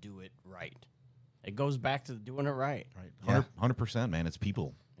just do it right. It goes back to doing it right. Right. 100%, man. It's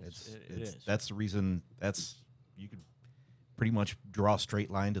people. It is. That's the reason. You could pretty much draw a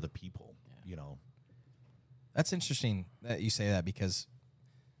straight line to the people. You know. That's interesting that you say that, because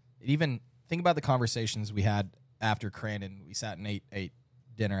even think about the conversations we had after Crandon. We sat and ate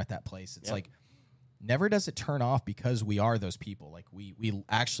dinner at that place. It's like, never does it turn off because we are those people. Like we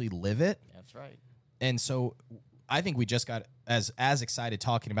actually live it. That's right. And so I think we just got as excited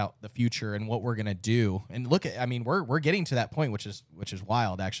talking about the future and what we're gonna do. And look at, I mean, we're getting to that point, which is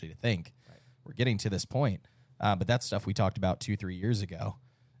wild actually to think. Right. We're getting to this point. But that's stuff we talked about 2-3 years ago,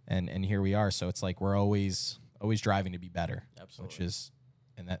 and here we are. So it's like we're always driving to be better. Absolutely. Which is,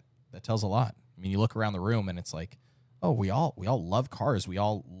 and that tells a lot. I mean, you look around the room and it's like, oh, we all love cars. We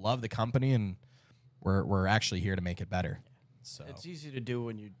all love the company, and we're actually here to make it better. So It's easy to do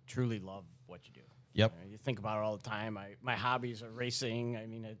when you truly love what you do. Yep. You think about it all the time. My hobbies are racing. I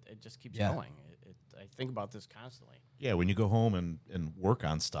mean, it just keeps Yeah. going. I think about this constantly. Yeah, when you go home and work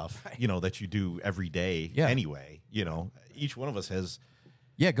on stuff, you know, that you do every day anyway, you know, each one of us has.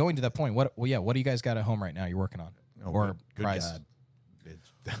 yeah, going to that point. What do you guys got at home right now? You're working on or good prize?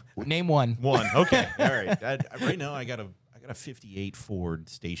 God. Name one. One. Okay. All right. Right now I got a 58 Ford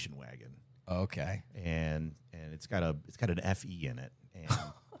station wagon. Okay. And it's got an FE in it.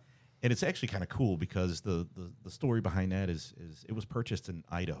 And it's actually kind of cool because the story behind that is it was purchased in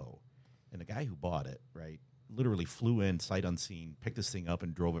Idaho. And the guy who bought it, right, literally flew in sight unseen, picked this thing up,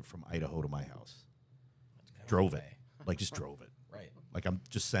 and drove it from Idaho to my house. Drove it. Like, just drove it. Right. Like, I'm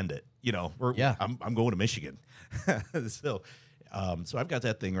just send it. You know, I'm going to Michigan. So I've got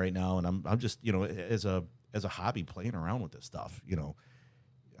that thing right now, and I'm just, you know, as a hobby playing around with this stuff, you know,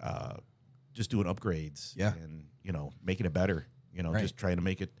 just doing upgrades and, you know, making it better, you know, just trying to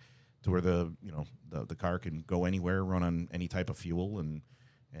make it to where the car can go anywhere, run on any type of fuel and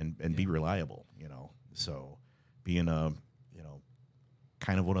be reliable, you know. So being you know,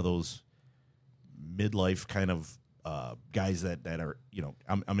 kind of one of those midlife kind of guys that are, you know,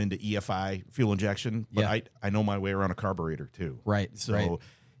 I'm into EFI fuel injection, but I know my way around a carburetor too. Right. So,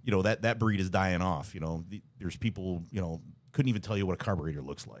 you know, that breed is dying off. You know, there's people, you know, couldn't even tell you what a carburetor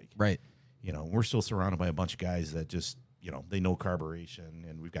looks like. Right. You know, we're still surrounded by a bunch of guys that just, you know, they know carburation,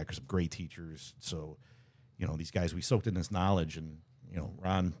 and we've got some great teachers. So, you know, these guys, we soaked in this knowledge, and, you know,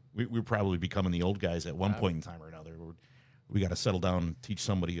 Ron, we're probably becoming the old guys at one point in time or another. We got to settle down and teach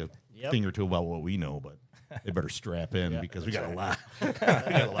somebody a thing or two about what we know, but they better strap in because we got a lot, we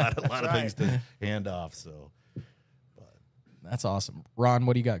got a lot of things to hand off. So, That's awesome. Ron,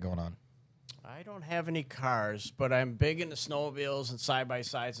 what do you got going on? I don't have any cars, but I'm big into snowmobiles and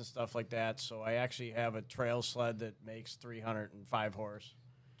side-by-sides and stuff like that. So I actually have a trail sled that makes 305 horse.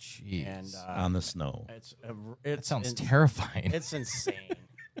 Jeez. And on the snow. That sounds terrifying. It's insane.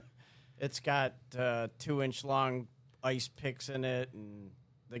 It's got 2-inch long ice picks in it, and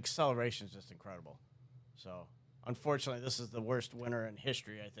the acceleration is just incredible. So, unfortunately, this is the worst winter in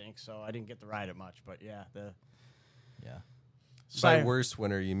history, I think. So I didn't get to ride it much, but yeah. By worst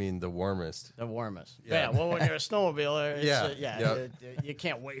winter, you mean the warmest? The warmest. Yeah. Well, when you're a snowmobiler, it's, Yeah. you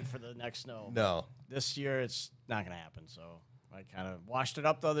can't wait for the next snow. No. This year, it's not going to happen. So I kind of washed it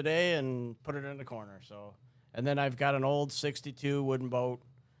up the other day and put it in the corner. So, and then I've got an old 62 wooden boat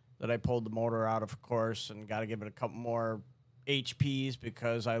that I pulled the motor out of course, and got to give it a couple more HPs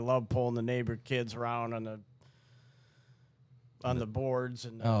because I love pulling the neighbor kids around on the boards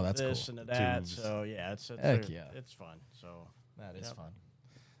and that's this cool. and that. Tubes. So yeah, it's fun. So That is fun.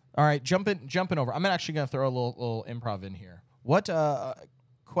 All right, jumping over. I'm actually going to throw a little improv in here. What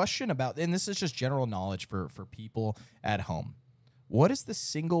question about, and this is just general knowledge for people at home. What is the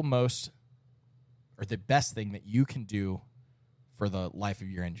single most or the best thing that you can do for the life of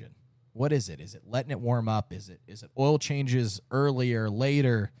your engine? What is it? Is it letting it warm up? Is it oil changes earlier,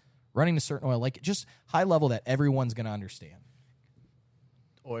 later, running a certain oil? Like just high level that everyone's going to understand.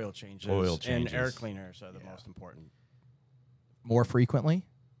 oil changes, and air cleaners are the most important. More frequently?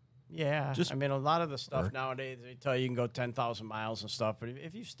 Yeah, I mean, a lot of the stuff nowadays, they tell you can go 10,000 miles and stuff, but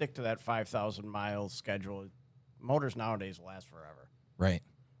if you stick to that 5,000 mile schedule, motors nowadays last forever. Right.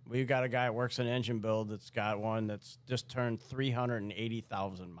 We've got a guy that works in engine build that's got one that's just turned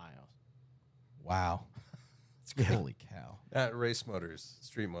 380,000 miles. Wow. Holy cow. Race motors,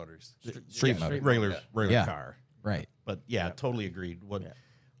 street motors. Street motor. Regular Yeah. car. Right. But totally agreed.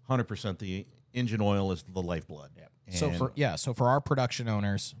 100% the engine oil is the lifeblood. Yeah. So for our production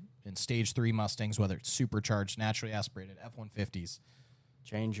owners in Stage 3 Mustangs, whether it's supercharged, naturally aspirated F-150s,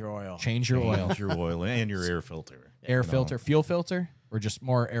 change your oil. Change your oil. Change your oil and your air filter. Air filter, fuel filter, or just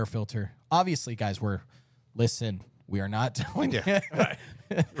more air filter. Obviously, guys, we are not telling you.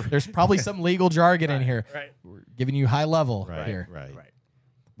 There's probably some legal jargon in here. Right. We're giving you high level here. Right.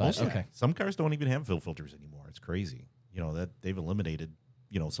 But, okay. Some cars don't even have fuel filters anymore. It's crazy. That they've eliminated,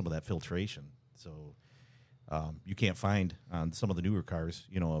 some of that filtration. So you can't find on some of the newer cars,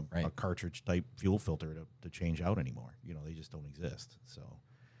 a cartridge type fuel filter to change out anymore. They just don't exist. So,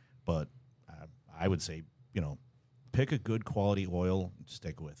 but I would say, pick a good quality oil and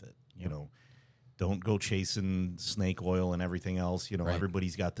stick with it. Don't go chasing snake oil and everything else.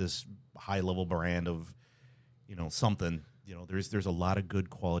 Everybody's got this high level brand of, something. There's a lot of good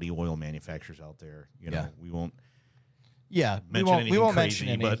quality oil manufacturers out there. We won't. Yeah, mention we won't crazy,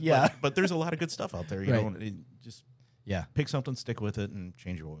 mention any. but there's a lot of good stuff out there. Just Yeah. pick something, stick with it, and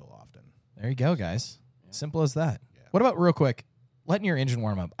change your oil often. There you go, guys. Simple as that. Yeah. What about real quick, letting your engine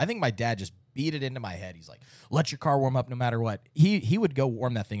warm up? I think my dad just beat it into my head. He's like, let your car warm up no matter what. He would go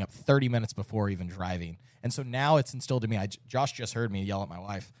warm that thing up 30 minutes before even driving. And so now it's instilled in me. Josh just heard me yell at my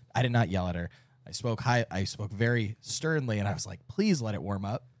wife. I did not yell at her. I spoke very sternly, and I was like, please let it warm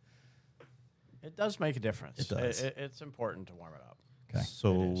up. It does make a difference. It does. It's important to warm it up. Okay.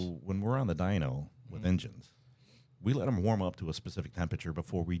 So when we're on the dyno with engines, we let them warm up to a specific temperature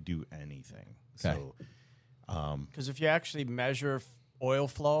before we do anything. Okay. So, because if you actually measure oil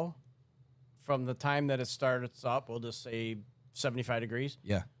flow from the time that it starts up, we'll just say 75 degrees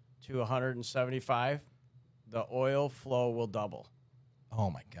to 175, the oil flow will double.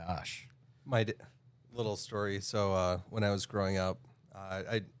 Oh, my gosh. My little story. So when I was growing up,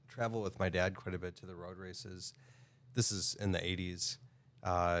 I travel with my dad quite a bit to the road races. This is in the 80s.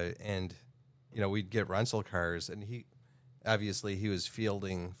 And, we'd get rental cars, and he was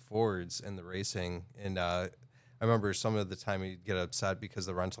fielding Fords in the racing. And I remember some of the time he'd get upset because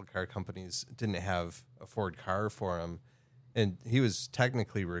the rental car companies didn't have a Ford car for him. And he was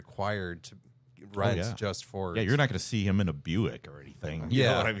technically required to rent just Fords. yeah, you're not going to see him in a Buick or anything. You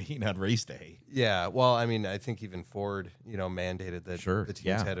know what I mean? On race day. Yeah, well, I mean, I think even Ford, mandated that the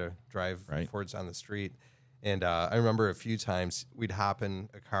teams had to drive Fords on the street. And I remember a few times we'd hop in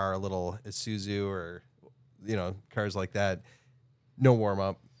a car, a little Isuzu or, cars like that. No warm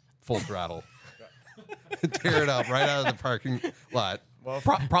up, full throttle. Tear it up right out of the parking lot. Well,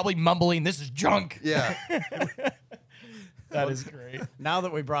 probably mumbling, this is junk. Yeah. That is great. Now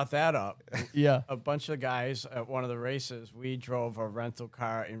that we brought that up, a bunch of guys at one of the races, we drove a rental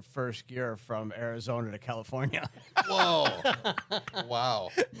car in first gear from Arizona to California. Whoa. Wow.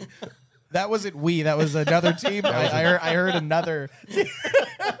 That wasn't we. That was another team. I heard another.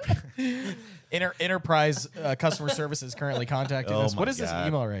 Enterprise customer services currently contacting us. What is this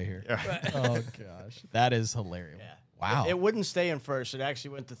email right here? Oh, gosh. That is hilarious. Yeah. Wow. It wouldn't stay in first. It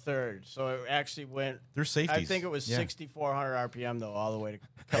actually went to third. So it actually went. There's safeties. I think it was 6,400 RPM, though, all the way to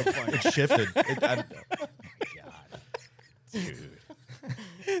California. It shifted. Dude.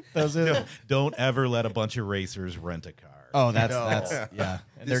 Don't ever let a bunch of racers rent a car. Oh, that's yeah.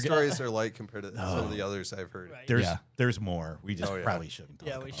 And These stories are light compared to some of the others I've heard. Right. There's more. We just probably shouldn't talk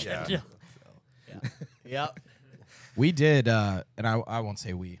about we it. should. Yep. We did, and I won't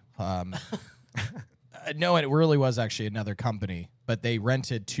say we. No, it really was actually another company, but they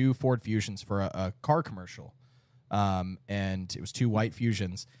rented 2 Ford Fusions for a car commercial and it was 2 white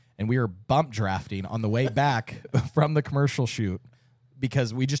Fusions, and we were bump drafting on the way back from the commercial shoot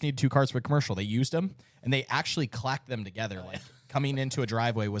because we just needed 2 cars for a commercial. They used them, and they actually clacked them together. Like coming into a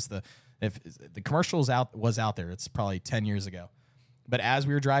driveway was if the commercial was out there. It's probably 10 years ago. But as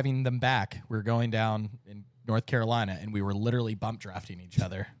we were driving them back, we were going down in North Carolina, and we were literally bump drafting each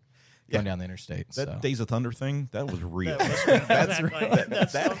other going down the interstate. That Days of Thunder thing, that was real. That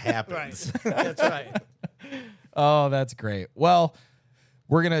happens. Right. That's right. Oh, that's great. Well,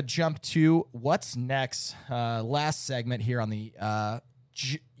 we're going to jump to what's next. Last segment here on the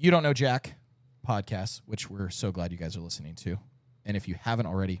You Don't Know Jack podcast, which we're so glad you guys are listening to. And if you haven't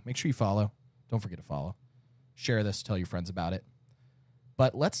already, make sure you follow. Don't forget to follow. Share this. Tell your friends about it.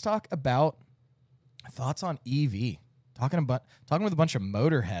 But let's talk about thoughts on EV. Talking with a bunch of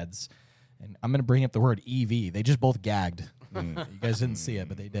motorheads. And I'm going to bring up the word EV. They just both gagged. You guys didn't see it,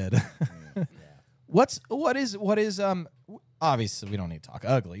 but they did. What is obviously we don't need to talk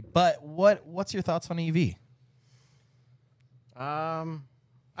ugly, but what's your thoughts on EV?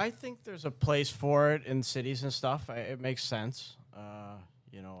 I think there's a place for it in cities and stuff. It makes sense.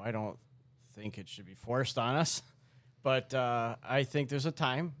 I don't think it should be forced on us, but I think there's a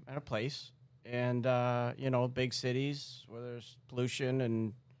time and a place. And big cities where there's pollution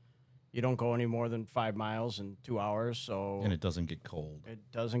and you don't go any more than 5 miles in 2 hours. So And it doesn't get cold. It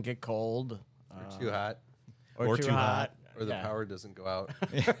doesn't get cold. Or too hot. Or too hot. Or the power doesn't go out.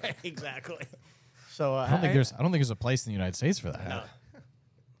 Exactly. So I don't think there's a place in the United States for that. No.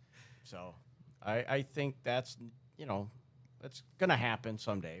 So I think that's it's gonna happen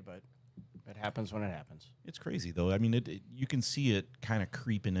someday, but it happens when it happens. It's crazy, though. I mean, you can see it kind of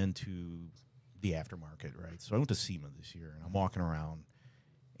creeping into the aftermarket, right? So I went to SEMA this year, and I'm walking around,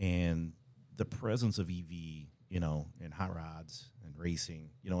 and the presence of EV, in hot rods and racing,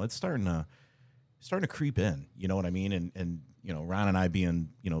 it's starting to creep in. You know what I mean? And Ron and I being,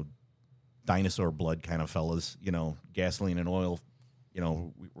 dinosaur blood kind of fellas, gasoline and oil,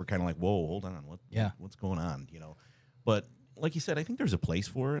 we're kind of like, whoa, hold on, what's going on? But like you said, I think there's a place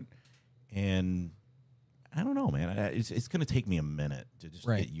for it, and I don't know, man. It's going to take me a minute to just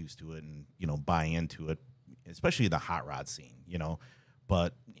get used to it and buy into it, especially the hot rod scene,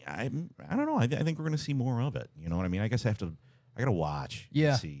 But I don't know. I think we're going to see more of it. You know what I mean? I guess I got to watch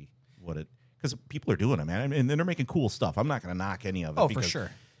and see what it, because people are doing it, man, and they're making cool stuff. I'm not going to knock any of it. Oh, because, for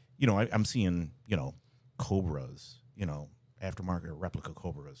sure. I'm seeing Cobras, aftermarket replica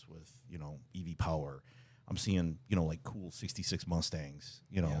Cobras with EV power. I'm seeing like cool '66 Mustangs.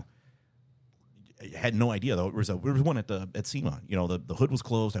 I had no idea though. There was one at SEMA. The hood was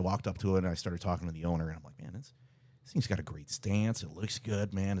closed. I walked up to it and I started talking to the owner, and I'm like, man, this thing's got a great stance. It looks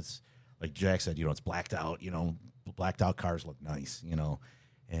good, man. It's like Jack said, it's blacked out. Blacked out cars look nice.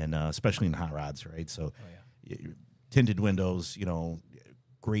 And especially in hot rods, right? So, tinted windows.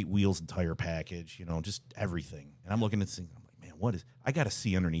 Great wheels and tire package. Just everything. And I'm looking at this thing. I'm like, man, what is? I got to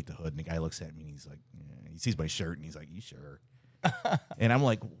see underneath the hood. And the guy looks at me and he's like, he sees my shirt and he's like, you sure? And I'm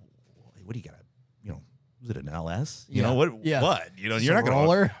like, what do you got? Was it an LS? What? You're not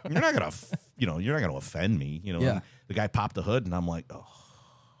roller. You're not gonna offend me. And the guy popped the hood, and I'm like, oh,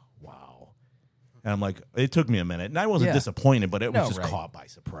 wow. And I'm like, it took me a minute, and I wasn't disappointed, but it was just caught by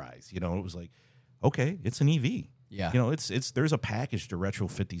surprise. It was like, okay, it's an EV. Yeah. There's a package to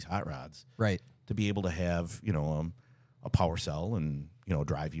retrofit these hot rods, right? To be able to have a power cell and a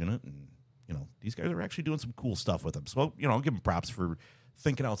drive unit, and these guys are actually doing some cool stuff with them. So I'll give them props for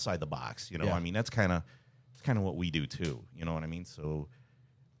thinking outside the box. I mean, that's kind of what we do too. You know what I mean? So,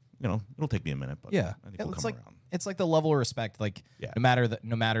 it'll take me a minute, but I think we'll come around. It's like the level of respect. Like no matter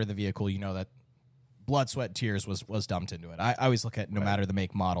the vehicle, that blood, sweat, and tears was dumped into it. I always look at no matter the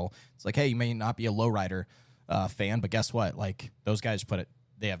make, model. It's like, hey, you may not be a lowrider fan, but guess what? Like those guys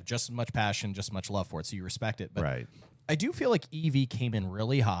they have just as much passion, just as much love for it, so you respect it. But I do feel like EV came in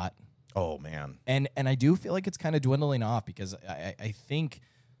really hot. Oh man, and I do feel like it's kind of dwindling off because I think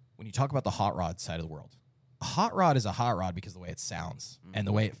when you talk about the hot rod side of the world, a hot rod is a hot rod because of the way it sounds and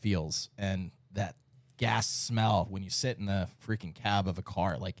the way it feels and that gas smell when you sit in the freaking cab of a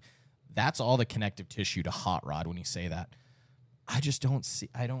car. Like that's all the connective tissue to hot rod when you say that. I don't see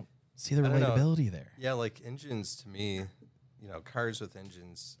the relatability there. Yeah, like engines to me, cars with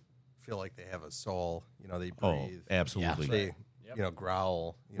engines feel like they have a soul. They breathe. Oh, absolutely. They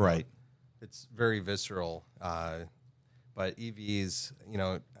growl. Right. It's very visceral. But EVs,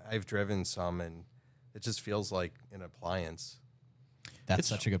 I've driven some and it just feels like an appliance. That's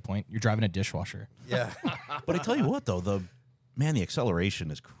such a good point. You're driving a dishwasher. Yeah. But I tell you what, though, the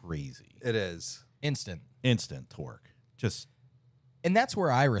acceleration is crazy. It is. Instant Torque. And that's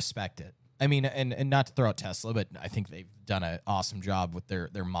where I respect it. I mean, and not to throw out Tesla, but I think they've done an awesome job with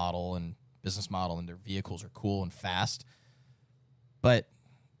their model and business model, and their vehicles are cool and fast. But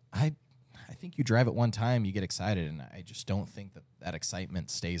I think you drive it one time, you get excited, and I just don't think that excitement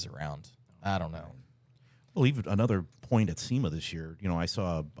stays around. I don't know. Well, even another point at SEMA this year, I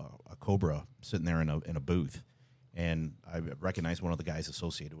saw a Cobra sitting there in a booth, and I recognized one of the guys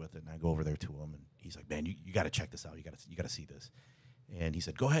associated with it, and I go over there to him, and he's like, "Man, you got to check this out. You got to see this." And he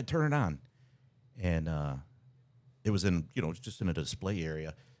said, "Go ahead, turn it on." And it was in, just in a display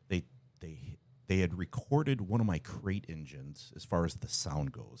area. They had recorded one of my crate engines as far as the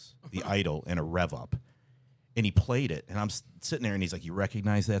sound goes, the idle and a rev up, and he played it. And I'm sitting there, and he's like, "You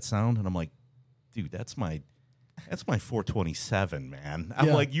recognize that sound?" And I'm like, "Dude, that's my 427, man." I'm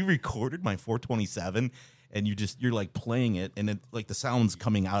like, "You recorded my 427, and you're like playing it, and it like the sound's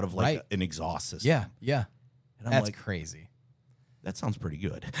coming out of like an exhaust system." Yeah. And I'm That's like, crazy. that sounds pretty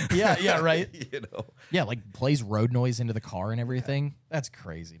good. Yeah, right. Yeah, like plays road noise into the car and everything. That's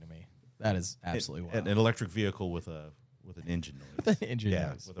crazy to me. That is absolutely wild. An electric vehicle with an engine noise. With an engine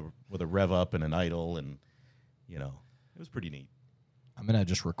noise. with a rev up and an idle, and it was pretty neat. I'm gonna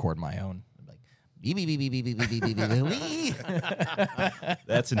just record my own. I'm like beep beep beep beep beep beep beep beep beep beep.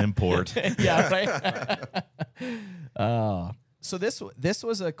 That's an import. Yeah, right. So this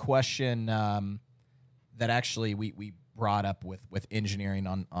was a question that actually we brought up with engineering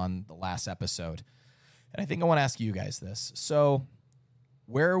on the last episode, and I think I want to ask you guys this. So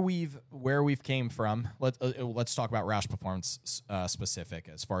where we've came from, let's talk about Roush Performance specific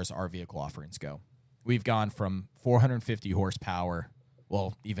as far as our vehicle offerings go. We've gone from 450 horsepower,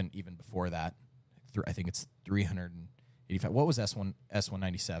 well, even before that, I think it's 385. What was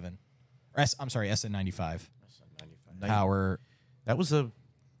S197? Or SN95 power. That was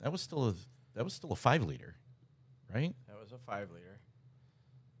still a 5-liter, right? That was a 5-liter.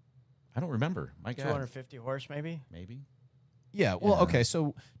 I don't remember. My God, 250 horse, maybe. Yeah, well, okay,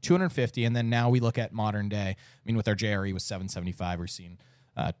 so 250, and then now we look at modern day. I mean, with our JRE with 775, we're seeing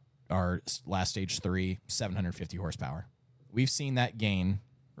our last stage 3, 750 horsepower. We've seen that gain,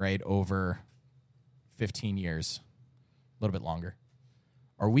 right, over 15 years, a little bit longer.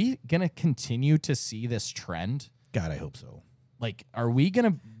 Are we going to continue to see this trend? God, I hope so. Like, are we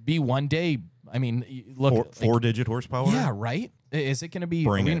going to be one day, I mean, look. Four-digit horsepower? Yeah, right? Is it going to be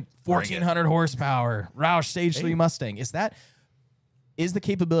 1,400 horsepower, Roush Stage 3 Mustang? Is the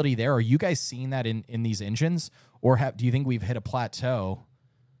capability there? Are you guys seeing that in these engines? Or do you think we've hit a plateau?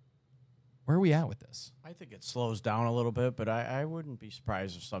 Where are we at with this? I think it slows down a little bit, but I wouldn't be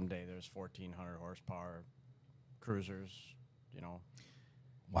surprised if someday there's 1,400 horsepower cruisers,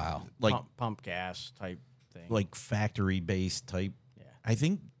 Wow. Like pump gas type thing. Like factory-based type. Yeah. I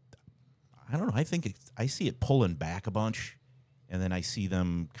don't know. I see it pulling back a bunch, and then I see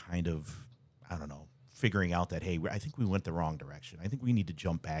them kind of, I don't know, figuring out that, hey, I think we went the wrong direction. I think we need to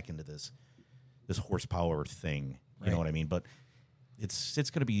jump back into this horsepower thing. You know what I mean? But it's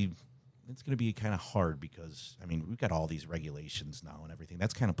going to be kind of hard because, I mean, we've got all these regulations now and everything.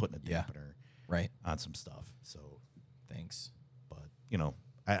 That's kind of putting a dampener on some stuff. So thanks. But,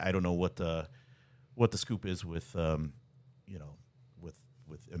 I don't know what the scoop is with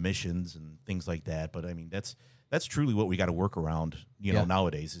with emissions and things like that. But I mean, that's truly what we got to work around,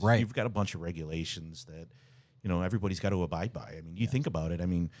 nowadays. Is you've got a bunch of regulations that, everybody's got to abide by. I mean, you think about it. I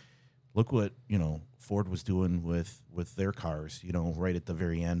mean, look what, Ford was doing with their cars, right at the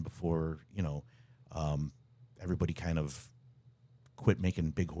very end before, everybody kind of quit making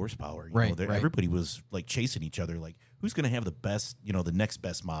big horsepower. Everybody was like chasing each other. Like, who's going to have the best, the next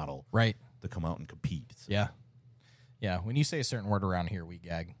best model to come out and compete? So. Yeah. Yeah. When you say a certain word around here, we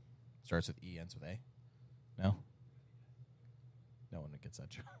gag. Starts with E, ends with A. No? No one gets that.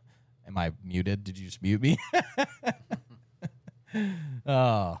 Am I muted? Did you just mute me?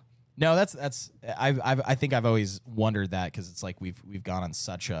 Oh. No, that's I think I've always wondered that, because it's like we've gone on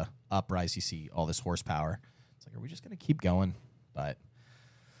such a uprise. You see all this horsepower. It's like, are we just going to keep going? But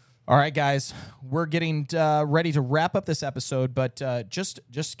all right, guys, we're getting ready to wrap up this episode. But just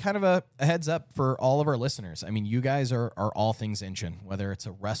kind of a heads up for all of our listeners. I mean, you guys are all things engine, whether it's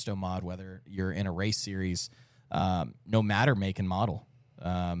a resto mod, whether you're in a race series, no matter make and model,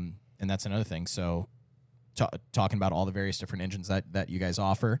 and that's another thing. So talking about all the various different engines that you guys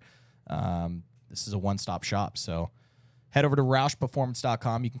offer. This is a one-stop shop. So head over to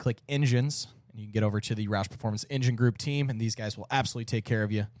RoushPerformance.com. You can click engines, and you can get over to the Roush Performance Engine Group team, and these guys will absolutely take care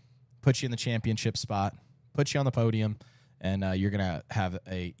of you, put you in the championship spot, put you on the podium, and you're going to have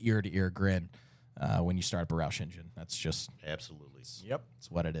a ear-to-ear grin when you start up a Roush engine. That's just... Absolutely. Yep.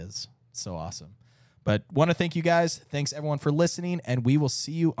 It's what it is. So awesome. But want to thank you guys. Thanks everyone for listening, and we will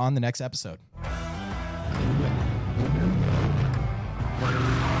see you on the next episode.